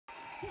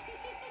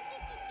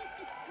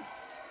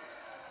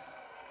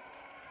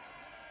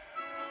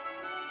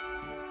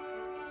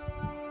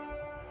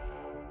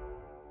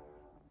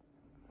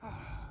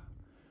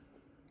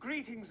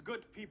Greetings,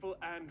 good people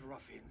and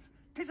ruffians.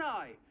 'Tis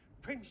I,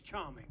 Prince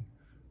Charming.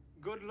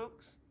 Good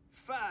looks,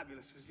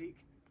 fabulous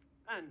physique,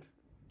 and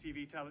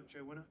TV talent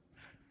show winner.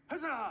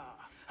 Huzzah!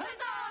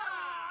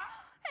 Huzzah!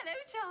 Hello,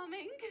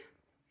 Charming.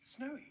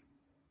 Snowy,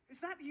 is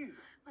that you?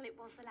 Well, it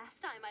was the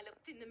last time I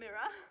looked in the mirror.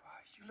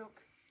 Oh, you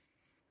look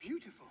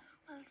beautiful.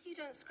 Well, you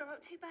don't scrub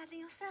up too badly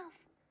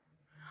yourself.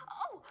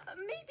 Oh,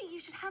 maybe you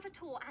should have a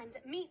tour and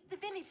meet the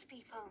village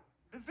people.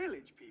 The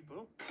village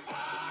people?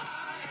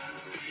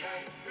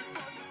 YMCA is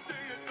fun to stay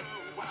at the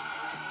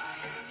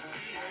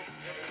YMCA.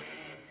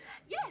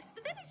 Yes,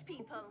 the village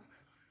people.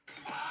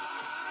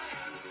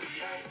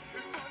 YMCA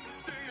is fun to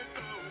stay at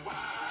the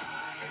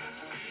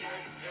YMCA.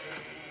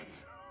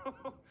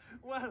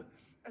 Well,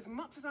 as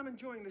much as I'm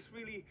enjoying this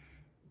really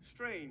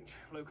strange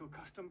local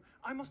custom,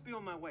 I must be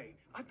on my way.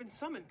 I've been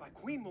summoned by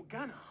Queen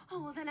Morgana.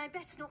 Oh, well, then I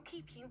better not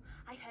keep you.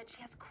 I heard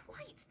she has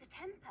quite the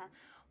temper.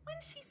 When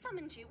she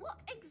summoned you,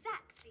 what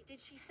exactly did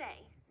she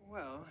say?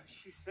 Well,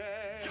 she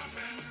said... Young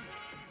man,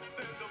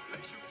 there's a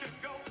place you can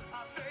go.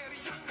 I said,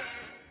 young man.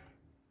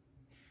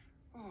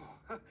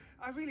 Oh,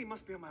 I really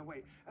must be on my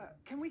way.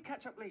 Can we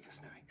catch up later,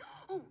 Snowy?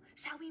 Oh,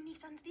 shall we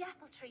meet under the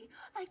apple tree,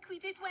 like we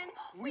did when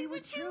We were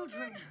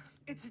children.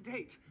 It's a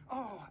date.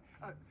 Oh,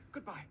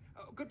 goodbye.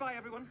 Goodbye,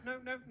 everyone.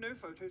 No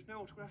photos,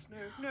 no autographs,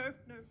 no.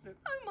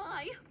 Oh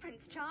my,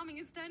 Prince Charming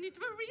has turned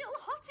into a real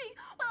hottie.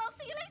 Well, I'll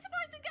see you later,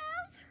 boys and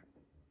girls.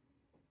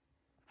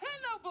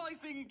 Hello,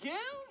 boys and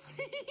girls.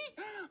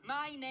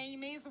 My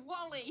name is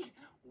Wally.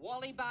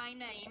 Wally by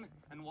name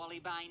and Wally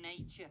by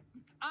nature.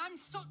 I'm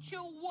such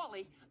a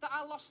Wally that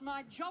I lost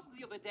my job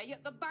the other day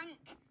at the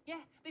bank.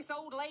 Yeah, this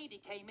old lady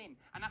came in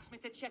and asked me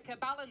to check her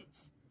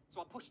balance.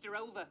 So I pushed her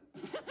over.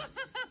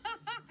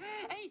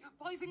 Hey,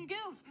 boys and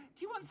girls,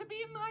 do you want to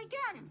be in my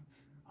gang?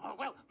 Oh,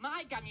 well,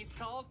 my gang is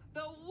called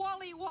the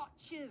Wally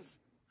Watchers.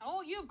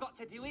 All you've got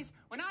to do is,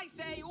 when I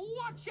say,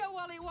 Watcher,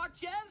 Wally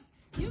Watchers,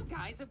 you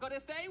guys have got to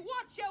say,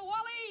 Watcher,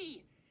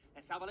 Wally.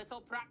 Let's have a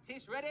little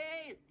practice.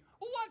 Ready?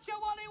 Watcher,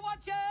 Wally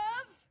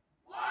Watchers.